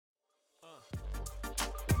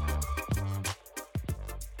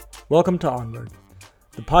Welcome to Onward,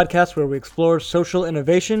 the podcast where we explore social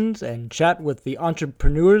innovations and chat with the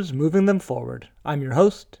entrepreneurs moving them forward. I'm your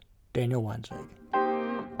host, Daniel Weinsweg.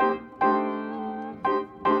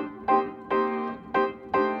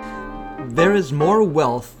 There is more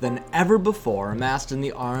wealth than ever before amassed in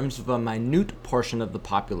the arms of a minute portion of the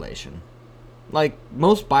population. Like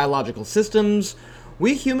most biological systems,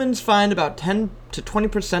 we humans find about 10 to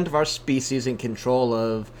 20% of our species in control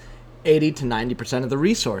of 80 to 90% of the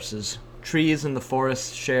resources. Trees in the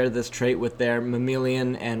forest share this trait with their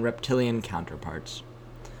mammalian and reptilian counterparts.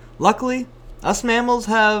 Luckily, us mammals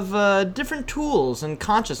have different tools and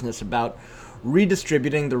consciousness about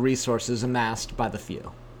redistributing the resources amassed by the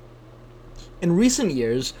few. In recent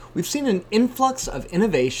years, we've seen an influx of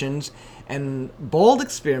innovations and bold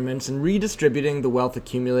experiments in redistributing the wealth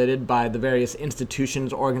accumulated by the various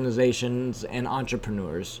institutions, organizations, and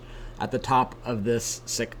entrepreneurs at the top of this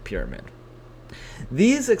sick pyramid.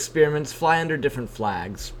 These experiments fly under different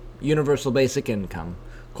flags: universal basic income,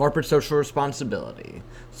 corporate social responsibility,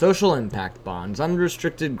 social impact bonds,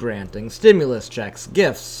 unrestricted granting, stimulus checks,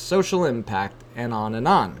 gifts, social impact, and on and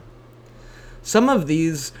on. Some of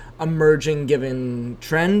these emerging given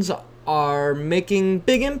trends are making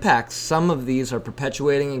big impacts. Some of these are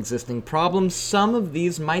perpetuating existing problems. Some of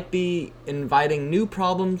these might be inviting new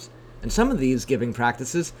problems. And some of these giving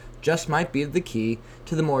practices just might be the key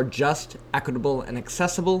to the more just, equitable, and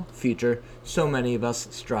accessible future so many of us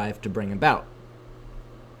strive to bring about.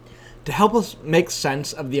 To help us make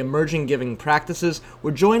sense of the emerging giving practices, we're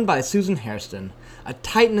joined by Susan Hairston, a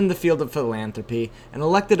titan in the field of philanthropy, an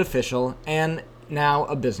elected official, and now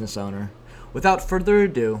a business owner. Without further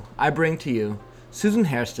ado, I bring to you Susan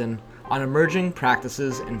Hairston on emerging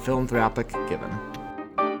practices in philanthropic giving.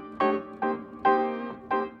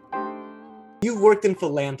 You've worked in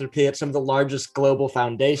philanthropy at some of the largest global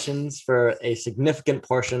foundations for a significant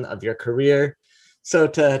portion of your career. So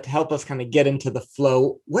to help us kind of get into the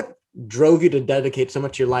flow, what drove you to dedicate so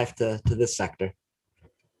much of your life to this sector?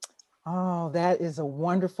 Oh, that is a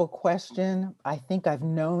wonderful question. I think I've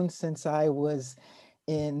known since I was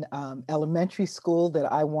in elementary school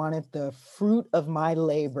that I wanted the fruit of my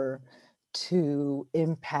labor to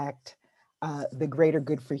impact the greater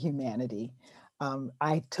good for humanity.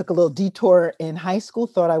 I took a little detour in high school,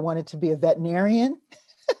 thought I wanted to be a veterinarian,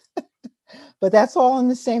 but that's all in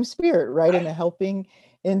the same spirit, right? In the helping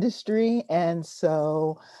industry. And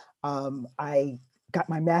so I got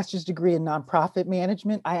my master's degree in nonprofit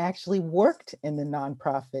management. I actually worked in the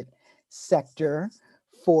nonprofit sector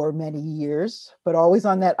for many years, but always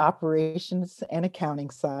on that operations and accounting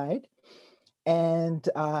side. And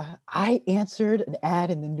I answered an ad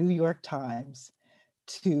in the New York Times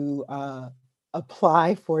to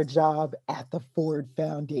apply for a job at the Ford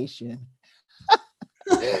Foundation.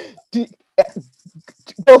 Do-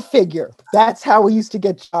 Go figure. That's how we used to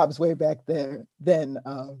get jobs way back there then,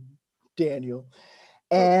 Daniel.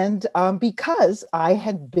 And because I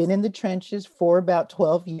had been in the trenches for about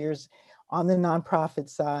 12 years on the nonprofit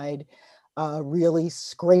side, really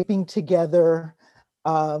scraping together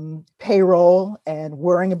payroll and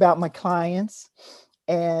worrying about my clients,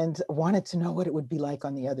 and wanted to know what it would be like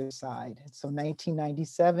on the other side. So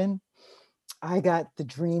 1997, I got the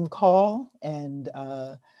dream call and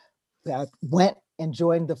I went and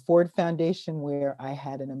joined the Ford Foundation, where I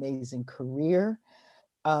had an amazing career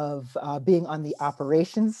of being on the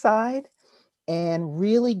operations side and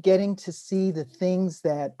really getting to see the things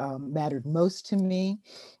that mattered most to me: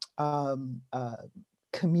 um, uh,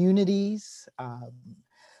 communities,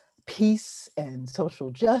 peace and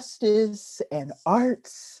social justice and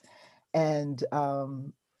arts, and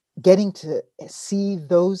getting to see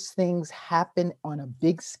those things happen on a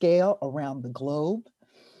big scale around the globe.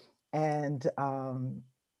 And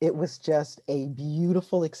it was just a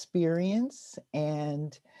beautiful experience,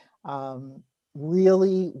 and um,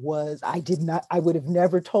 really was. I would have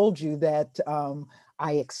never told you that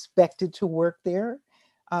I expected to work there.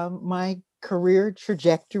 My career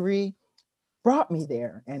trajectory brought me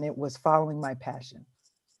there, and it was following my passion.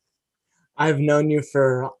 I've known you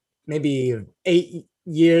for maybe 8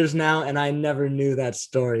 years now, and I never knew that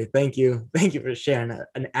story. Thank you. Thank you for sharing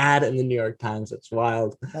an ad in the New York Times. It's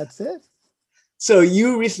wild. That's it. So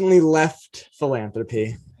you recently left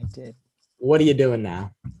philanthropy. I did. What are you doing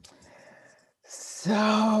now?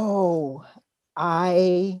 So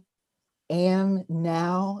I am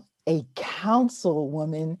now a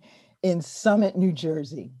councilwoman in Summit, New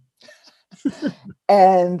Jersey.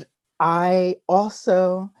 And I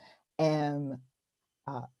also am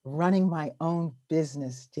running my own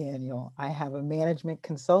business, Daniel. I have a management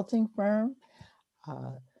consulting firm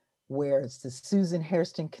uh, where it's the Susan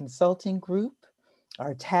Hairston Consulting Group.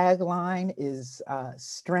 Our tagline is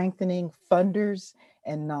strengthening funders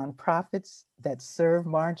and nonprofits that serve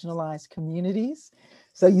marginalized communities.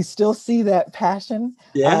 So you still see that passion,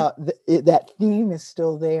 Yeah. that theme is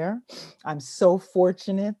still there. I'm so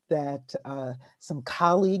fortunate that some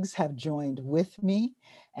colleagues have joined with me.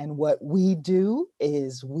 And what we do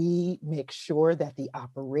is we make sure that the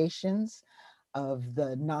operations of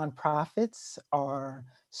the nonprofits are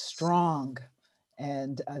strong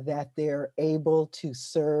and that they're able to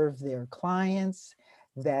serve their clients,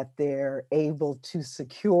 that they're able to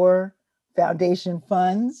secure foundation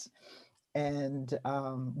funds. And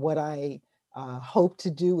what I hope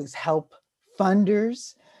to do is help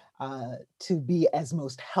funders to be as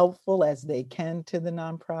most helpful as they can to the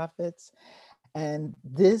nonprofits. And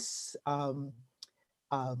this um,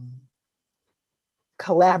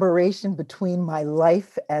 collaboration between my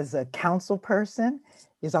life as a council person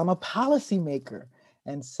is I'm a policymaker.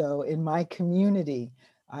 And so in my community,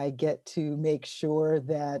 I get to make sure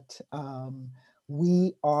that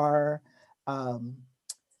we are um,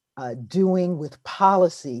 doing with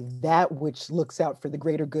policy that which looks out for the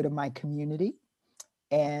greater good of my community.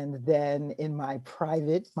 And then in my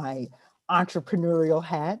private, my entrepreneurial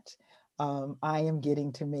hat, I am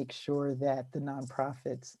getting to make sure that the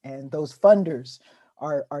nonprofits and those funders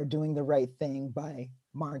are doing the right thing by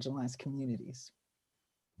marginalized communities.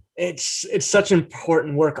 It's such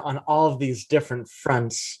important work on all of these different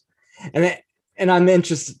fronts, and and I'm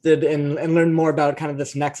interested in learn more about kind of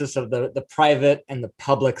this nexus of the private and the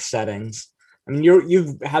public settings. I mean,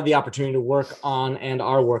 you've had the opportunity to work on and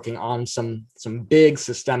are working on some big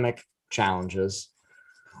systemic challenges.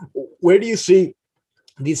 Where do you see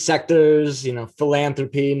these sectors,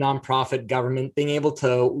 philanthropy, nonprofit, government, being able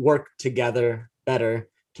to work together better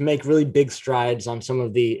to make really big strides on some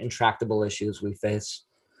of the intractable issues we face?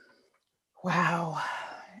 Wow.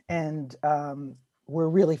 And we're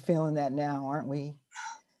really feeling that now, aren't we?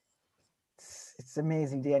 It's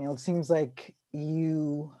amazing, Daniel. It seems like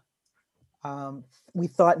um, we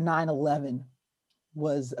thought 9/11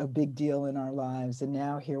 was a big deal in our lives. And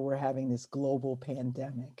now here we're having this global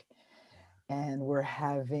pandemic. And we're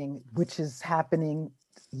having, which is happening,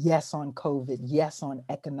 yes, on COVID, yes, on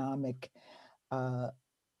economic, uh,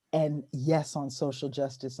 and yes, on social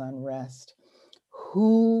justice unrest.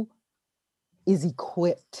 Who is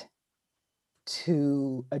equipped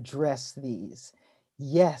to address these?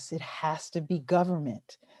 Yes, it has to be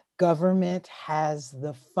government. Government has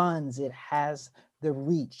the funds, it has the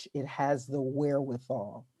reach, it has the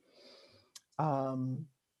wherewithal. Um,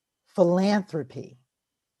 Philanthropy,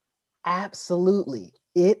 absolutely.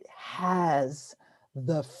 It has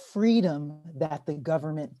the freedom that the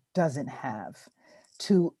government doesn't have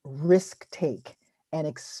to risk take and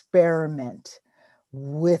experiment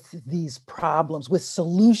with these problems, with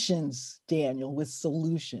solutions, Daniel, with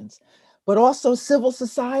solutions, but also civil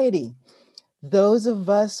society. Those of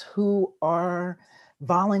us who are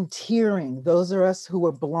volunteering, those of us who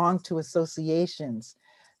are belong to associations,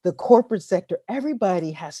 the corporate sector,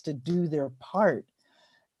 everybody has to do their part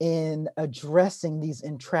in addressing these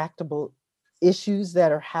intractable issues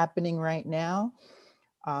that are happening right now.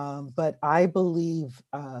 But I believe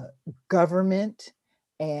government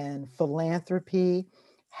and philanthropy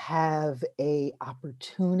have a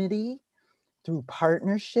opportunity through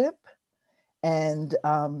partnership. And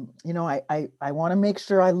I want to make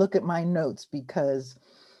sure I look at my notes because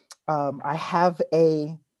I have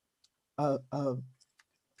a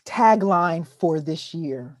tagline for this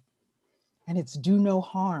year, and it's do no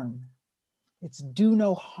harm. It's do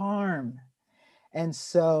no harm. And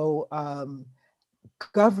so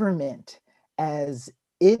government, as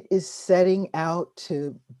it is setting out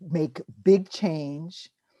to make big change,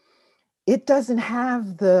 it doesn't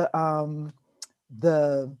have the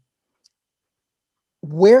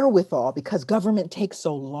wherewithal because government takes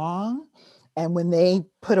so long. And when they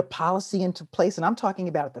put a policy into place, and I'm talking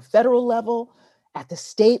about at the federal level, at the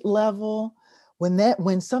state level,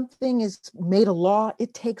 when something is made a law,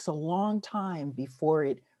 it takes a long time before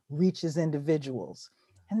it reaches individuals.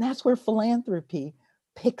 And that's where philanthropy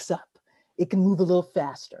picks up. It can move a little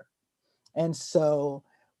faster. And so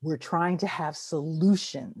we're trying to have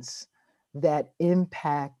solutions that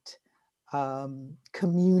impact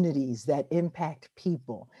communities, that impact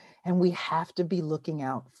people. And we have to be looking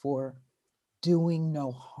out for doing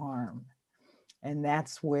no harm. And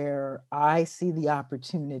that's where I see the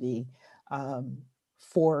opportunity um,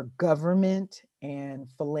 for government and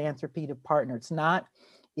philanthropy to partner.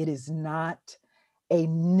 It is not a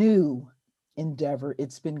new endeavor.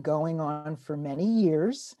 It's been going on for many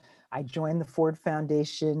years. I joined the Ford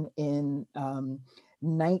Foundation in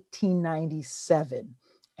 1997.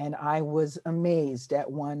 and I was amazed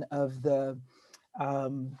at one of the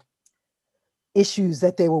um, issues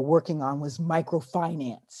that they were working on was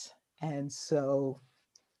microfinance. And so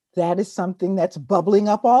that is something that's bubbling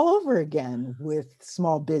up all over again with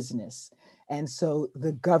small business. And so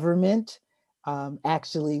the government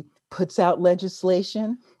actually puts out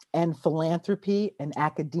legislation, and philanthropy and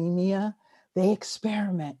academia, they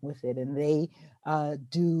experiment with it, and they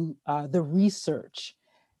do the research.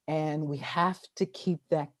 And we have to keep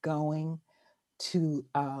that going to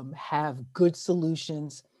have good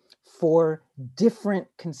solutions for different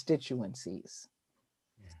constituencies.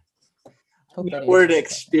 Hope that That answers word the question.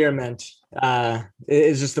 experiment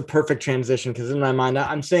is just the perfect transition, because in my mind,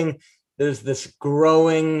 I'm saying there's this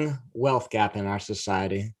growing wealth gap in our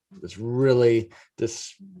society. It's really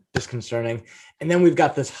disconcerting. And then we've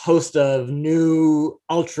got this host of new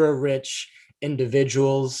ultra rich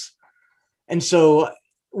individuals. And so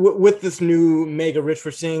with this new mega rich,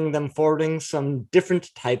 we're seeing them forwarding some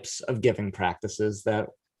different types of giving practices that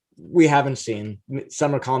we haven't seen.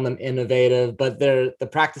 Some are calling them innovative, but the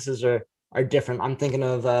practices are different. I'm thinking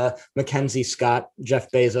of Mackenzie Scott,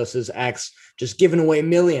 Jeff Bezos's ex, just giving away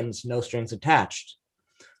millions, no strings attached.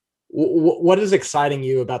 What is exciting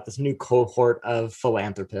you about this new cohort of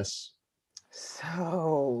philanthropists?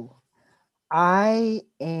 So I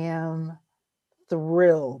am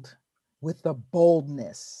thrilled with the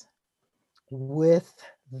boldness, with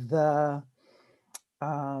the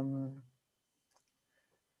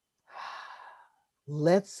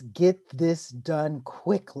let's get this done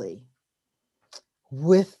quickly,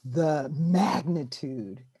 with the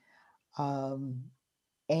magnitude. And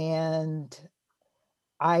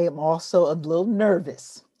I am also a little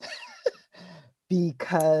nervous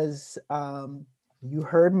because you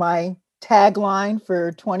heard my tagline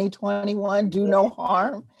for 2021, do no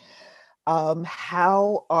harm.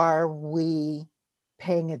 How are we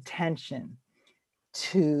paying attention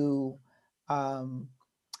to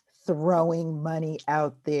throwing money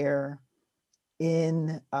out there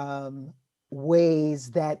in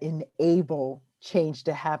ways that enable change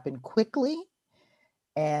to happen quickly?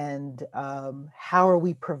 And how are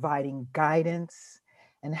we providing guidance?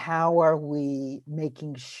 And how are we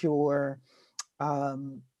making sure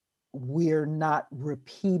we're not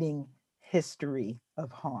repeating history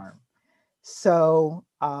of harm? So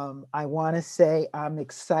I want to say I'm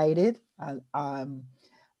excited. I'm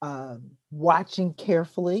watching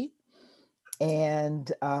carefully.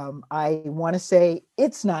 And I want to say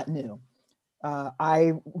it's not new.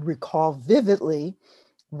 I recall vividly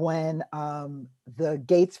when the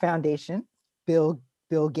Gates Foundation, Bill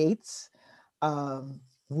Gates,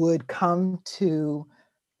 would come to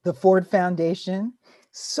the Ford Foundation,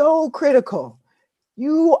 so critical.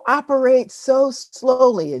 You operate so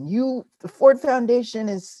slowly, and the Ford Foundation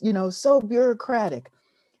is, so bureaucratic.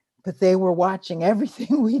 But they were watching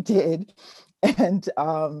everything we did, and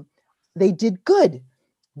they did good.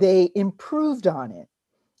 They improved on it.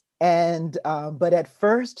 And but at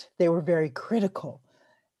first they were very critical,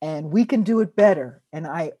 and we can do it better. And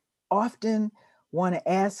I often want to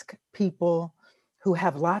ask people who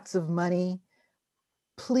have lots of money,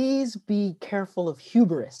 please be careful of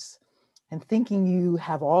hubris and thinking you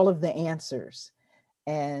have all of the answers,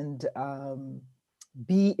 and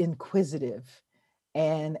be inquisitive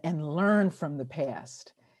and learn from the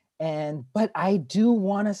past. But I do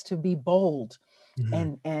want us to be bold,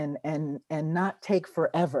 and not take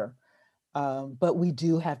forever. But we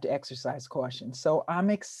do have to exercise caution. So I'm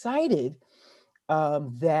excited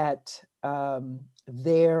that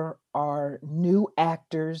there are new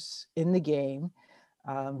actors in the game,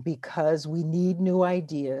 because we need new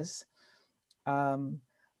ideas.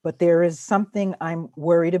 But there is something I'm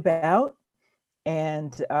worried about.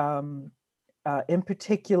 And in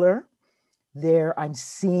particular, I'm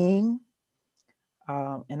seeing,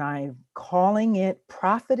 and I'm calling it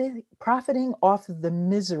profiting off of the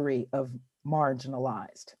misery of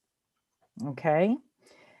marginalized. Okay.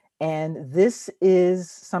 And this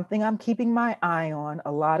is something I'm keeping my eye on.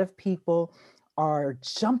 A lot of people are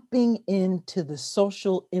jumping into the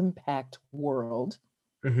social impact world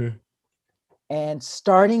and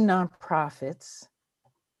starting nonprofits,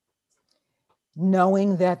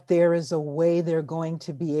 knowing that there is a way they're going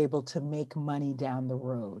to be able to make money down the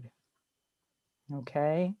road.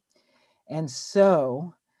 Okay. And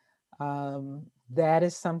so that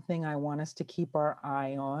is something I want us to keep our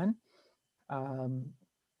eye on.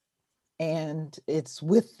 And it's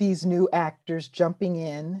with these new actors jumping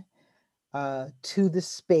in to the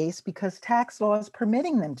space because tax law is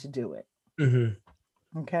permitting them to do it.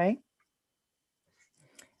 Okay.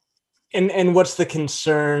 And what's the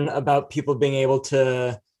concern about people being able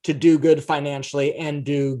to to do good financially and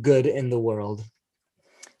do good in the world?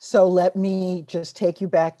 So let me just take you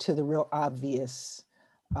back to the real obvious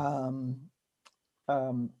um,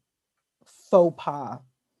 um, faux pas,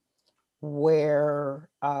 where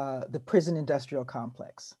the prison industrial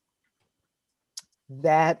complex.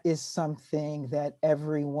 That is something that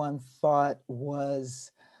everyone thought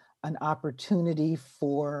was an opportunity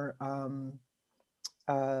for um,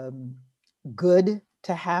 good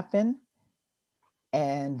to happen.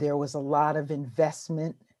 And there was a lot of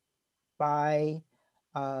investment by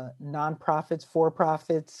nonprofits,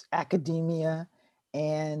 for-profits, academia,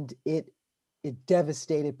 and it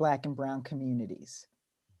devastated Black and Brown communities.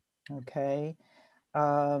 Okay,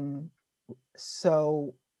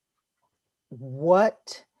 so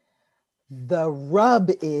what the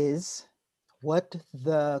rub is, what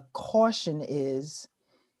the caution is,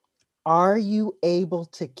 are you able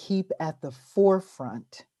to keep at the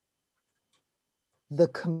forefront the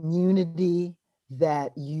community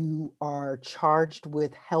that you are charged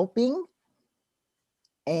with helping,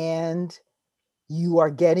 and you are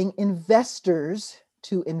getting investors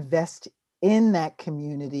to invest in that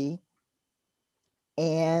community,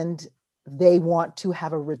 and they want to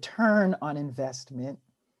have a return on investment,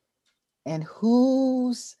 and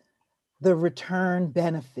who's the return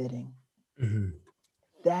benefiting? Mm-hmm.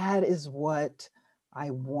 That is what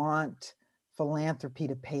I want philanthropy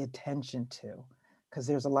to pay attention to, because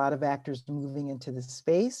there's a lot of actors moving into the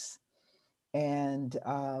space, and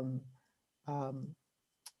I'm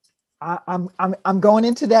going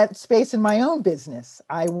into that space in my own business.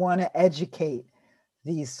 I want to educate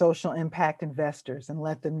these social impact investors and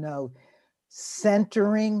let them know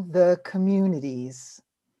centering the communities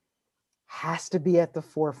has to be at the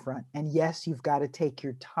forefront. And yes, you've got to take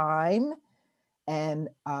your time, and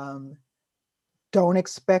don't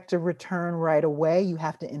expect a return right away. You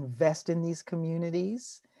have to invest in these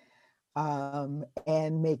communities,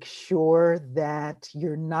 and make sure that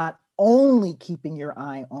you're not only keeping your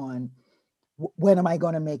eye on when am I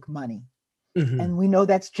going to make money? Mm-hmm. And we know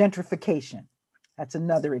that's gentrification. That's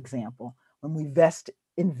another example. When we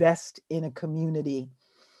invest in a community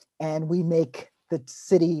and we make the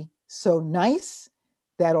city so nice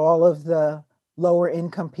that all of the lower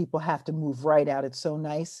income people have to move right out. It's so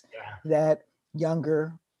nice that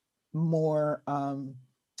younger, more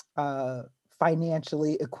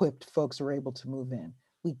financially equipped folks are able to move in.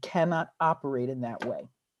 We cannot operate in that way.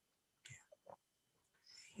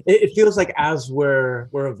 It feels like as we're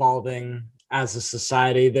evolving as a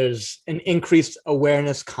society, there's an increased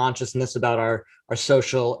awareness, consciousness about our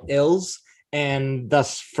social ills, and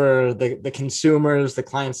thus for the consumers, the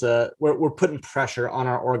clients, we're putting pressure on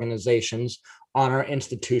our organizations, on our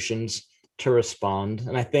institutions to respond.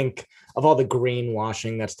 And I think of all the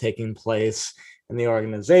greenwashing that's taking place in the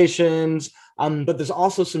organizations, but there's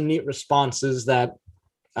also some neat responses that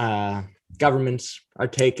governments are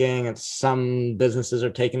taking and some businesses are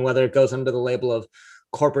taking, whether it goes under the label of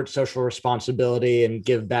corporate social responsibility and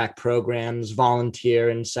give back programs, volunteer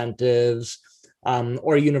incentives,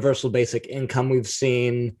 or universal basic income. We've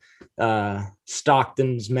seen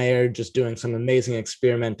Stockton's mayor just doing some amazing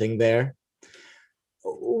experimenting there.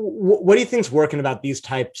 What do you think is working about these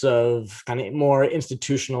types of kind of more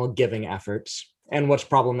institutional giving efforts, and what's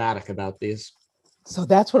problematic about these? So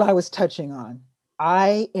that's what I was touching on.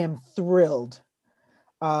 I am thrilled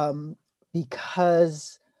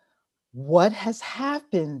because what has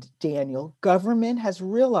happened, Daniel, government has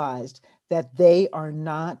realized that they are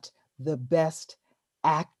not the best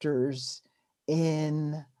actors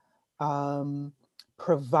in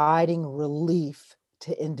providing relief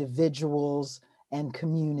to individuals and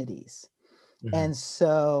communities. Mm-hmm. And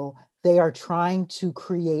so they are trying to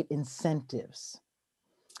create incentives.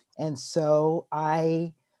 And so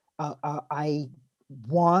I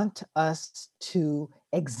want us to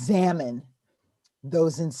examine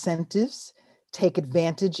those incentives, take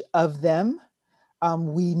advantage of them.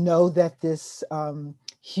 We know that this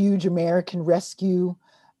huge American Rescue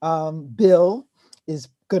bill is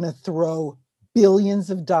going to throw billions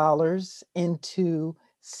of dollars into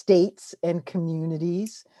states and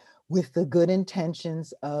communities with the good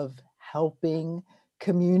intentions of helping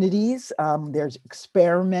communities. There's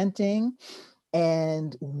experimenting,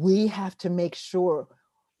 and we have to make sure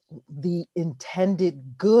the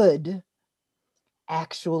intended good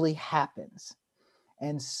actually happens.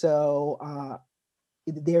 And so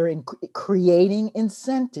they're creating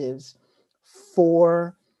incentives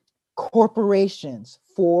for corporations,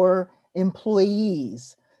 for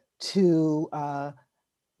employees to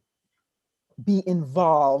be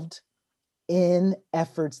involved in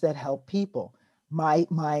efforts that help people. My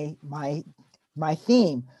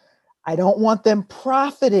theme, I don't want them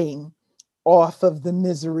profiting off of the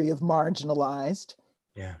misery of marginalized.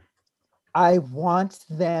 Yeah. I want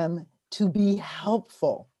them to be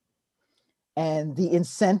helpful. And the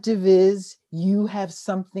incentive is you have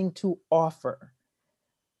something to offer,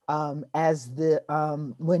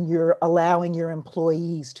 when you're allowing your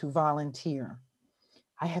employees to volunteer.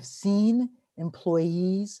 I have seen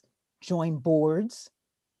employees join boards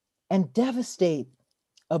and devastate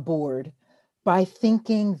a board by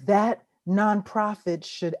thinking that nonprofit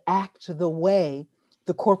should act the way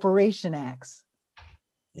the corporation acts.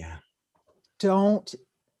 Yeah.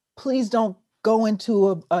 Please don't go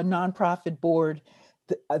into a nonprofit board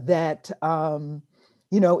that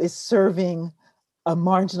is serving a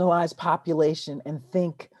marginalized population and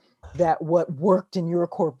think that what worked in your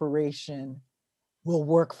corporation will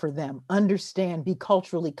work for them. Understand, be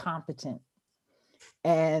culturally competent,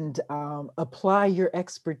 and apply your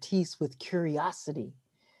expertise with curiosity.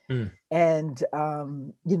 Mm. And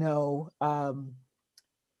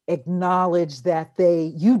acknowledge that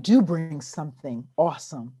you do bring something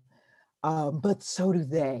awesome, but so do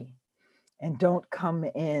they. And don't come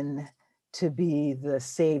in to be the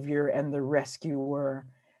savior and the rescuer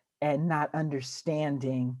and not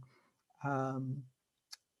understanding and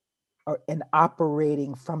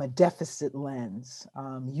operating from a deficit lens.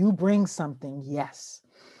 You bring something, yes.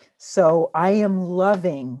 So I am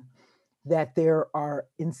loving that there are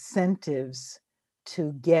incentives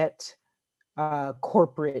to get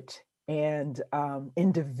corporate and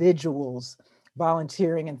individuals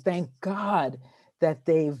volunteering. And thank God that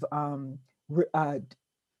they've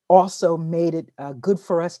also made it good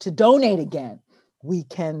for us to donate again. We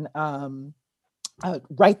can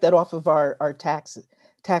write that off of our tax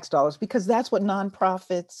dollars, because that's what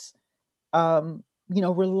nonprofits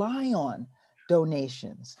rely on,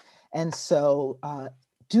 donations. And so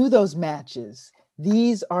do those matches.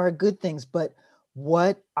 These are good things. But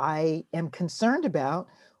what I am concerned about,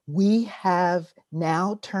 we have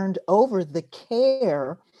now turned over the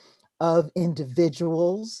care of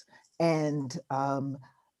individuals and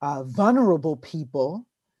vulnerable people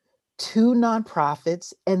to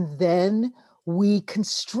nonprofits, and then we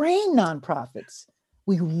constrain nonprofits.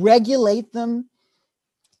 We regulate them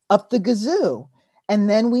up the gazoo, and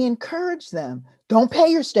then we encourage them. Don't pay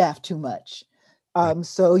your staff too much.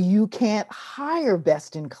 So you can't hire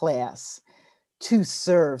best in class to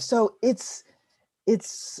serve. So it's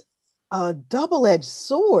a double-edged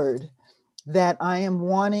sword that I am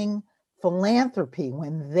wanting philanthropy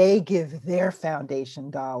when they give their foundation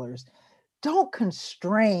dollars. Don't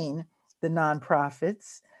constrain the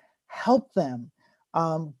nonprofits, help them.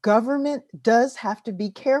 Government does have to be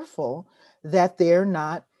careful that they're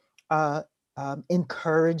not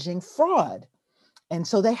encouraging fraud. And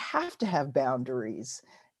so they have to have boundaries,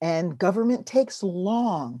 and government takes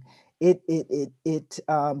long.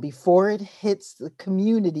 Before it hits the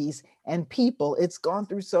communities and people, it's gone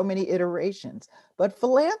through so many iterations, but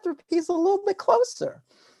philanthropy is a little bit closer.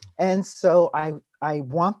 And so I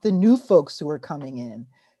want the new folks who are coming in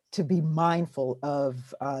to be mindful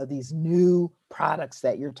of these new products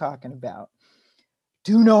that you're talking about.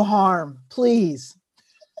 Do no harm, please.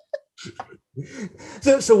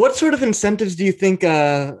 So what sort of incentives do you think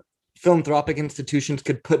philanthropic institutions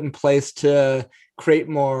could put in place to create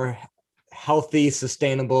more healthy,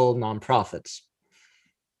 sustainable nonprofits?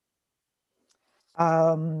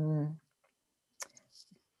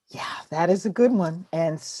 Yeah, that is a good one.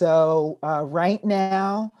 And so right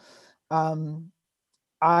now,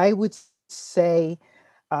 I would say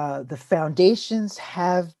the foundations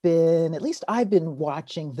have been, at least I've been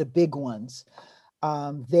watching the big ones.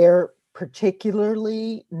 They're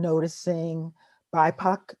particularly noticing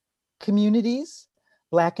BIPOC communities,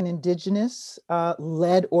 Black and Indigenous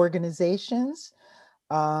led organizations.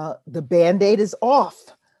 The Band-Aid is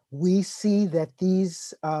off. We see that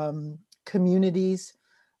these communities,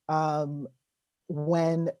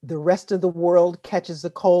 when the rest of the world catches a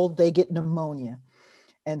cold, they get pneumonia.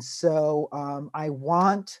 And so I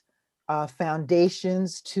want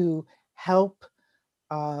foundations to help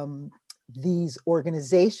these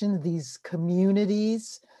organizations, these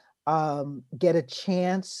communities, get a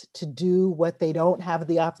chance to do what they don't have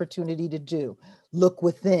the opportunity to do. Look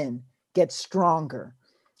within, get stronger.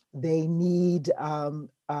 They need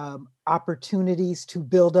opportunities to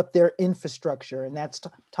build up their infrastructure, and that's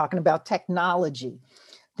talking about technology.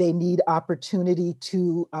 They need opportunity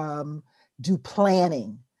to do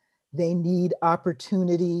planning. They need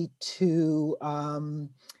opportunity to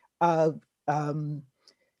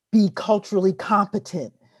be culturally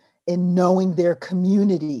competent in knowing their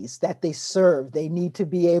communities that they serve. They need to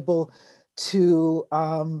be able to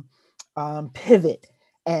pivot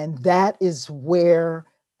And that is where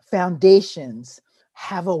foundations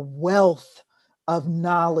have a wealth of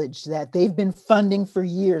knowledge that they've been funding for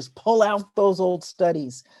years. Pull out those old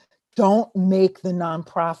studies. Don't make the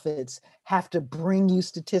nonprofits have to bring you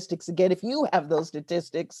statistics again. If you have those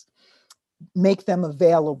statistics, make them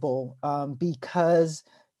available, because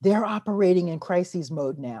they're operating in crises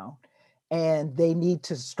mode now, and they need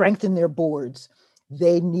to strengthen their boards.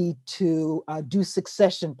 They need to do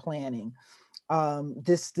succession planning.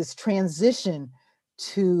 This transition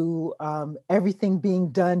to everything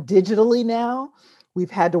being done digitally now, we've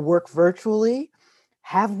had to work virtually.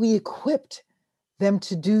 Have we equipped them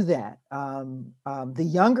to do that? The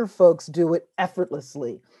younger folks do it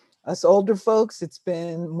effortlessly. Us older folks, it's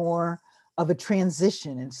been more of a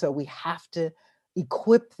transition. And so we have to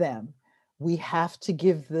equip them. We have to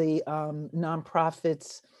give the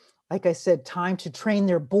nonprofits, like I said, time to train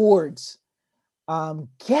their boards.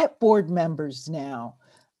 Get board members now.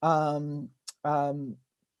 Um, um,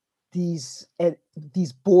 these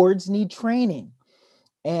boards need training.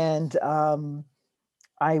 And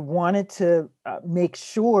I wanted to make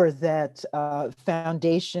sure that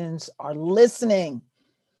foundations are listening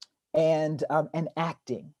and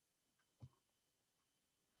acting.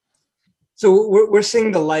 So we're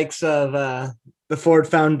seeing the likes of the Ford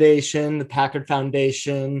Foundation, the Packard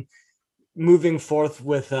Foundation, moving forth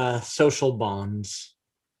with social bonds.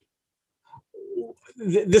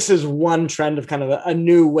 This is one trend of kind of a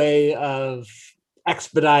new way of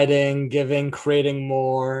expediting, giving, creating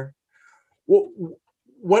more.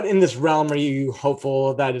 What in this realm are you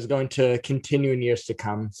hopeful that is going to continue in years to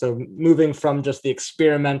come? So moving from just the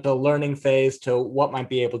experimental learning phase to what might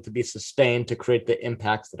be able to be sustained to create the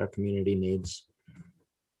impacts that our community needs.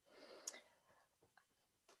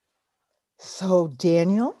 So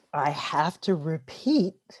Daniel, I have to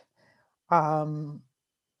repeat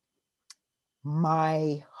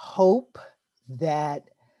my hope that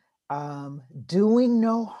doing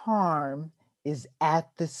no harm is at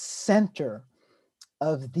the center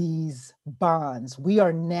of these bonds. We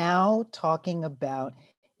are now talking about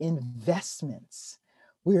investments.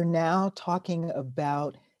 We're now talking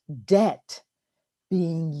about debt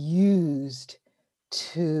being used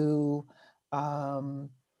to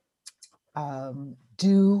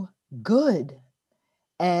do good.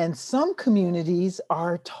 And some communities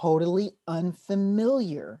are totally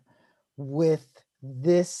unfamiliar with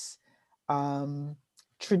this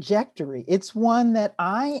trajectory. It's one that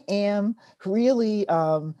I am really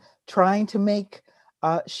trying to make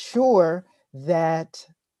sure that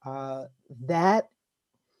that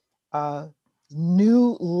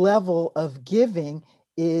new level of giving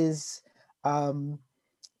is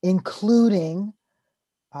including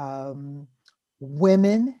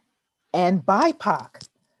women and BIPOC,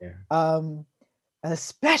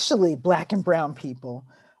 especially Black and Brown people,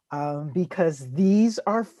 because these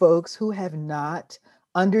are folks who have not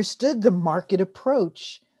understood the market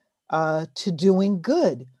approach to doing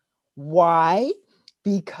good. Why?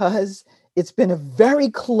 Because it's been a very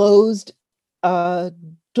closed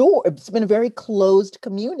door. It's been a very closed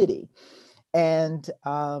community. And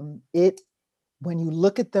when you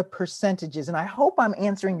look at the percentages, and I hope I'm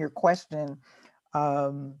answering your question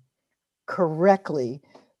correctly,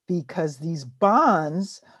 because these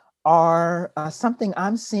bonds are something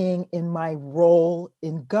I'm seeing in my role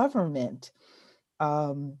in government.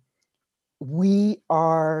 We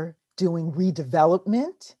are doing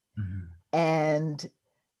redevelopment, and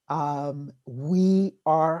we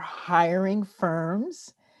are hiring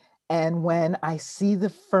firms. And when I see the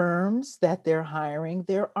firms that they're hiring,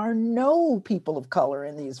 there are no people of color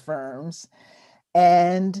in these firms.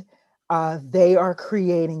 And they are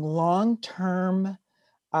creating long-term,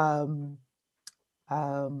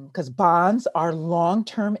 because bonds are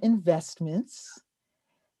long-term investments,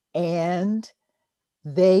 and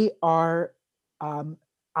they are,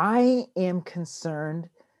 I am concerned,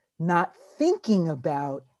 not thinking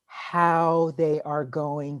about how they are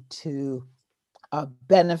going to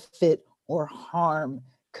benefit or harm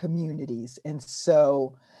communities. And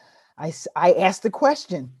so I asked the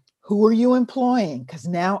question, who are you employing? Because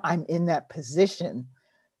now I'm in that position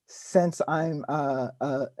since I'm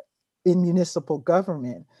in municipal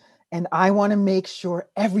government. And I want to make sure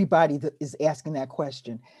everybody that is asking that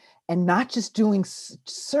question, and not just doing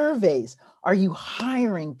surveys. Are you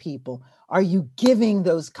hiring people? Are you giving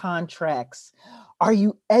those contracts? Are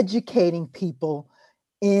you educating people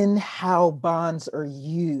in how bonds are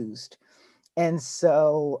used? And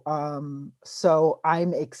so, so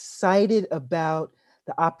I'm excited about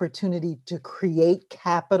the opportunity to create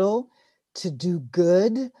capital to do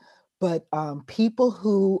good, but people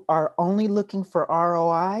who are only looking for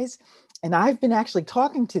ROIs, and I've been actually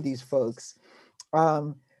talking to these folks,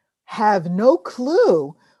 have no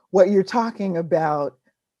clue what you're talking about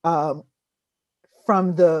um,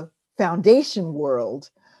 from the foundation world.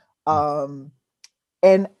 Um,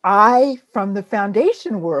 and I, from the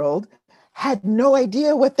foundation world, had no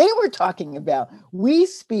idea what they were talking about. We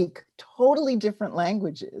speak totally different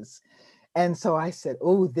languages. And so I said,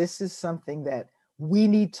 oh, this is something that we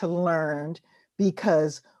need to learn,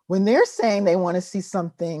 because when they're saying they want to see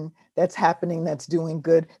something that's happening, that's doing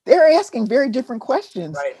good, they're asking very different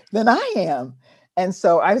questions Right. than I am. And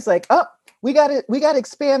so I was like, oh, we got to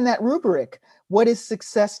expand that rubric. What is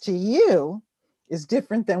success to you is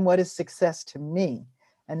different than what is success to me.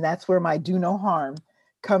 And that's where my do no harm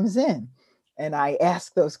comes in. And I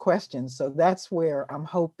ask those questions. So that's where I'm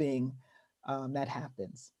hoping that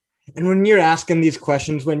happens. And when you're asking these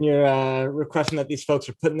questions, when you're requesting that these folks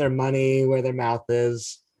are putting their money where their mouth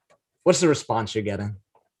is, what's the response you're getting?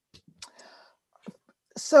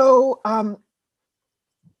 So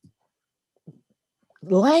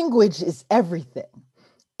language is everything,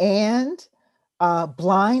 and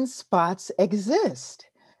blind spots exist.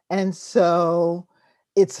 And so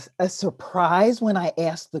it's a surprise when I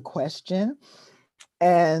ask the question,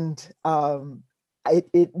 and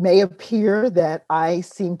it may appear that I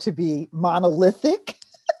seem to be monolithic.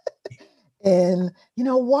 And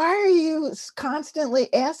why are you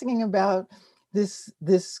constantly asking about this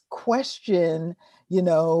question,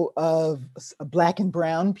 of Black and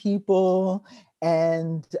brown people,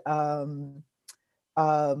 and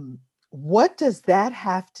what does that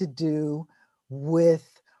have to do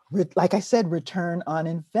with, like I said, return on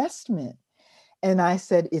investment? And I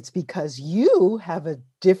said, it's because you have a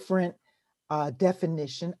different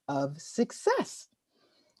definition of success.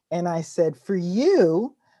 And I said, for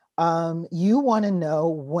you, you want to know,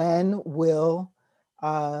 when will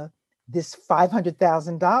this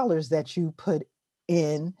 $500,000 that you put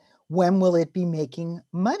in, when will it be making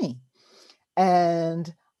money?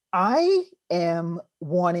 And I am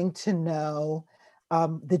wanting to know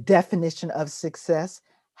the definition of success.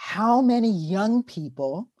 How many young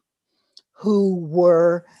people who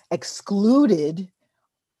were excluded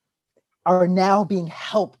are now being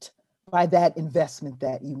helped by that investment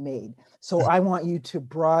that you made? So I want you to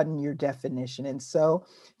broaden your definition. And so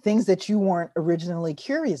things that you weren't originally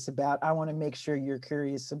curious about, I want to make sure you're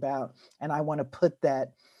curious about, and I want to put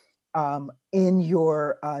that in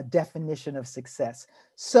your definition of success.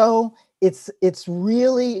 So it's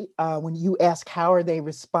really, when you ask how are they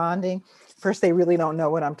responding, first they really don't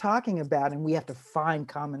know what I'm talking about, and we have to find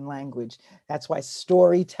common language. That's why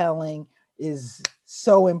storytelling is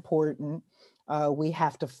so important. We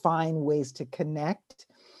have to find ways to connect,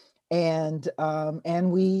 and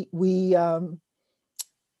we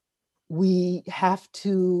have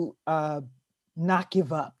to not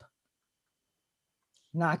give up.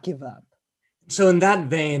 Not give up. So in that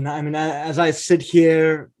vein, I mean, as I sit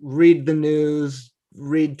here, read the news,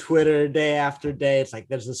 read Twitter day after day, it's like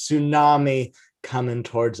there's a tsunami coming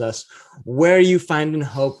towards us. Where are you finding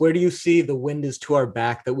hope? Where do you see the wind is to our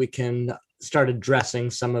back, that we can start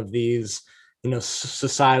addressing some of these,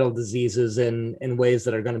 societal diseases in ways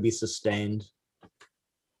that are going to be sustained?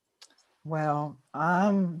 Well,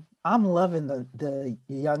 I'm loving the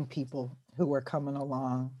young people who are coming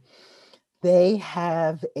along. They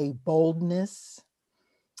have a boldness.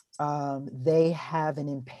 They have an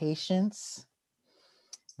impatience.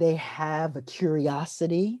 They have a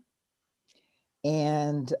curiosity.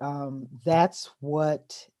 And and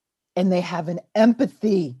they have an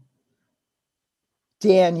empathy,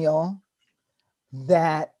 Daniel,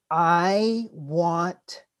 that I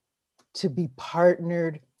want to be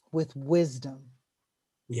partnered with wisdom.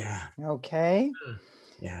 Yeah. Okay.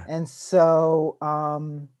 Yeah. And so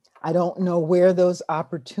I don't know where those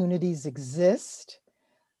opportunities exist.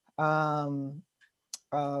 But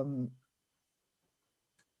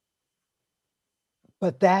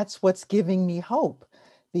that's what's giving me hope,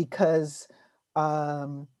 because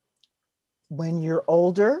when you're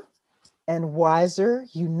older and wiser,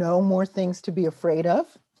 you know more things to be afraid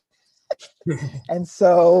of. And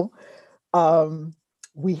so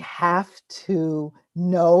we have to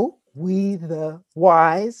know, we the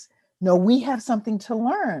wise, know we have something to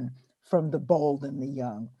learn from the bold and the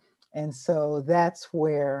young. And so that's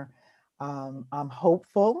where I'm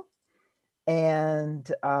hopeful. And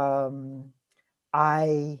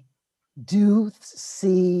I do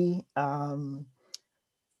see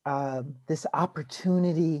this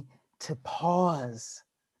opportunity to pause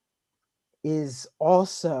is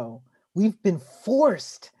also, we've been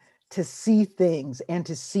forced to see things and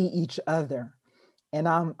to see each other. And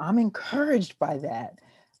I'm encouraged by that.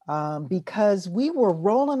 because we were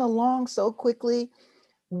rolling along so quickly.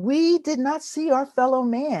 We did not see our fellow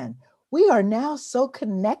man. We are now so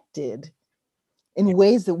connected in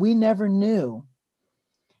ways that we never knew.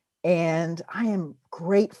 And I am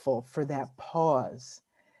grateful for that pause.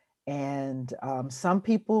 And some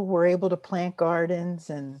people were able to plant gardens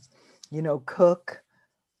and, cook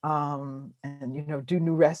and, do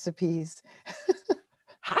new recipes.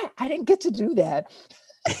 I didn't get to do that.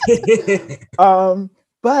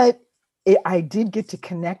 But I did get to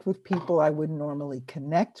connect with people I wouldn't normally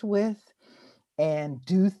connect with and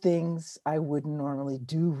do things I wouldn't normally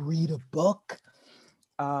do, read a book.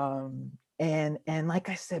 And like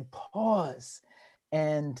I said, pause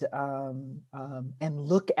and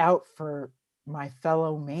look out for my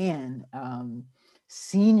fellow man,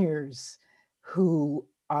 seniors who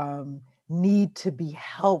need to be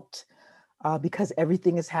helped because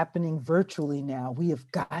everything is happening virtually now. We have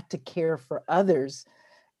got to care for others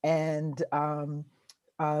and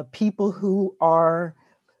people who are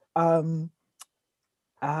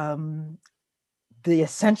the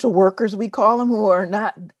essential workers, we call them, who are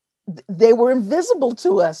not, they were invisible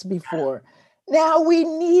to us before. Now we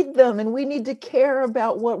need them and we need to care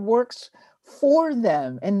about what works for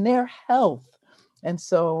them and their health. And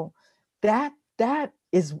so that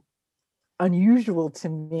is unusual to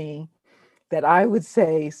me, that I would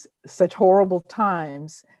say such horrible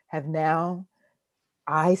times have now,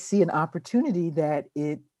 I see an opportunity that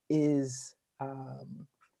it is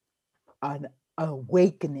an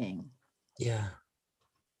awakening. Yeah.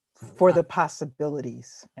 For the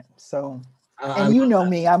possibilities. So, and you know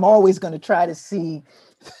me, I'm always going to try to see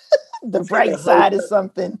the bright side of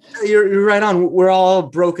something. You're right on. We're all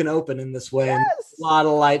broken open in this way. Yes. A lot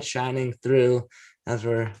of light shining through as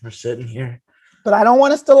we're sitting here. But I don't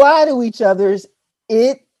want us to lie to each other.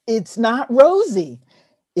 It's not rosy.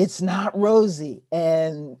 It's not rosy.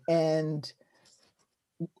 And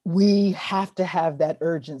we have to have that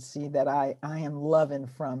urgency that I am loving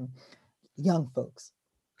from young folks.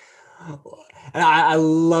 And I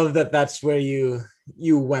love that that's where you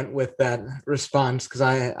went with that response, because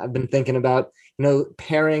I've been thinking about,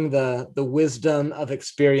 pairing the wisdom of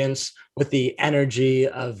experience with the energy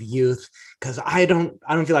of youth, because I don't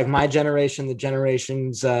feel like my generation, the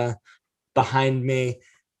generations behind me,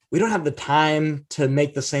 we don't have the time to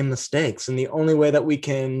make the same mistakes. And the only way that we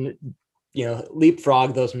can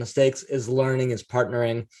leapfrog those mistakes is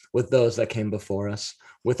partnering with those that came before us,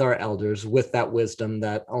 with our elders, with that wisdom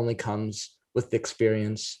that only comes with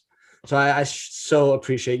experience. So I so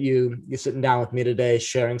appreciate you sitting down with me today,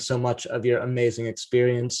 sharing so much of your amazing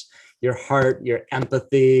experience, your heart, your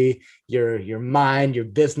empathy, your mind, your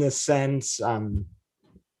business sense.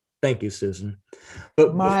 Thank you, Susan.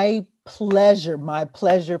 But my pleasure.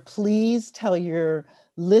 Please tell your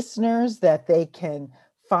listeners that they can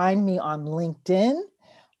find me on LinkedIn,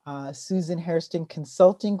 Susan Hairston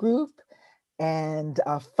Consulting Group, and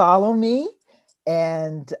follow me.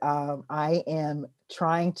 And I am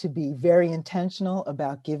trying to be very intentional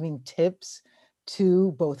about giving tips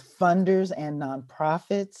to both funders and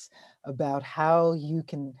nonprofits about how you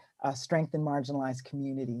can strengthen marginalized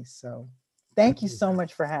communities. So thank you so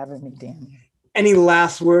much for having me, Daniel. Any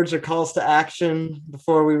last words or calls to action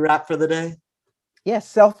before we wrap for the day? Yes,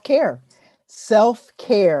 self-care.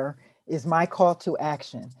 Self-care is my call to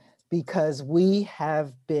action, because we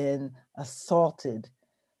have been assaulted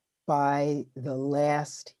by the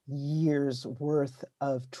last year's worth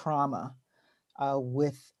of trauma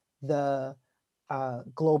with the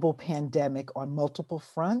global pandemic on multiple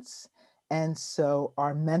fronts. And so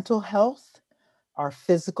our mental health, our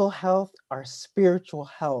physical health, our spiritual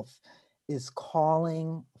health is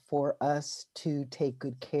calling for us to take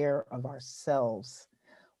good care of ourselves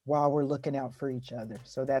while we're looking out for each other.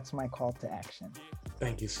 So that's my call to action.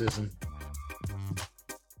 Thank you, Susan.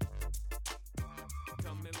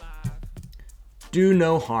 Do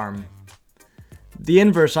no harm. The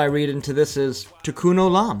inverse I read into this is tikkun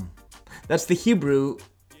olam. That's the Hebrew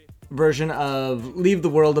version of leave the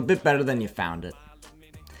world a bit better than you found it.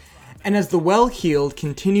 And as the well-heeled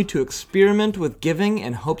continue to experiment with giving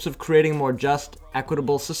in hopes of creating a more just,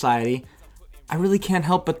 equitable society, I really can't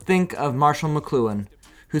help but think of Marshall McLuhan,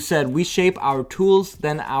 who said, "We shape our tools,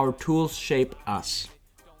 then our tools shape us."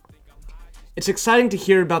 It's exciting to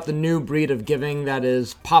hear about the new breed of giving that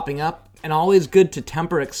is popping up, and always good to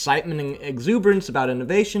temper excitement and exuberance about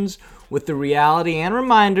innovations with the reality and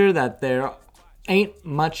reminder that there ain't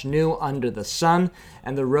much new under the sun,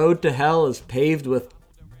 and the road to hell is paved with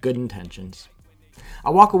good intentions. I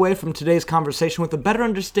walk away from today's conversation with a better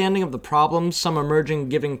understanding of the problems some emerging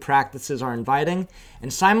giving practices are inviting,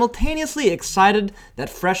 and simultaneously excited that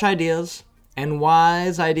fresh ideas, and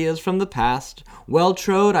wise ideas from the past,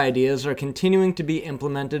 well-trod ideas are continuing to be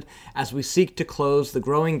implemented as we seek to close the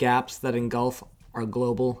growing gaps that engulf our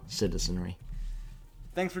global citizenry.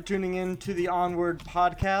 Thanks for tuning in to the Onward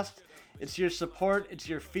podcast. It's your support, it's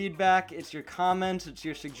your feedback, it's your comments, it's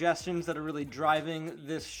your suggestions that are really driving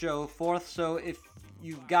this show forth. So if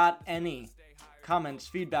you've got any comments,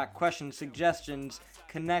 feedback, questions, suggestions,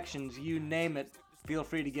 connections, you name it, feel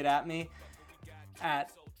free to get at me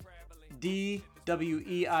at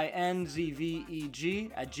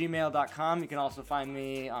dweinzveg@gmail.com. You can also find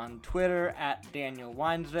me on Twitter at Daniel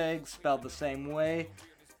Weinsweg, spelled the same way.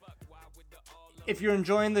 If you're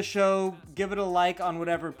enjoying the show, give it a like on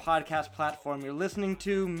whatever podcast platform you're listening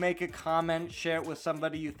to. Make a comment, share it with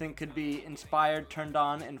somebody you think could be inspired, turned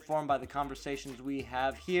on, informed by the conversations we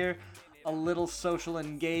have here. A little social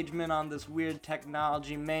engagement on this weird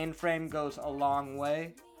technology mainframe goes a long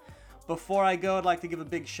way. Before I go, I'd like to give a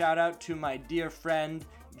big shout out to my dear friend,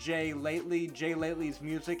 Jay Lately. Jay Lately's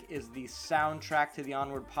music is the soundtrack to the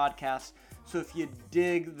Onward podcast. So if you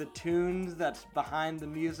dig the tunes that's behind the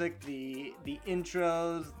music, the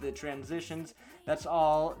intros, the transitions, that's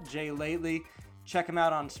all Jay Lately. Check him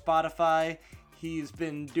out on Spotify. He's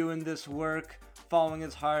been doing this work, following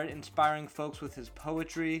his heart, inspiring folks with his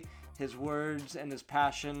poetry, his words, and his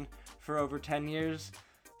passion for over 10 years.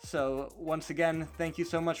 So once again, thank you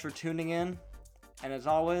so much for tuning in. And as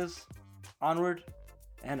always, onward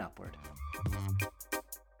and upward.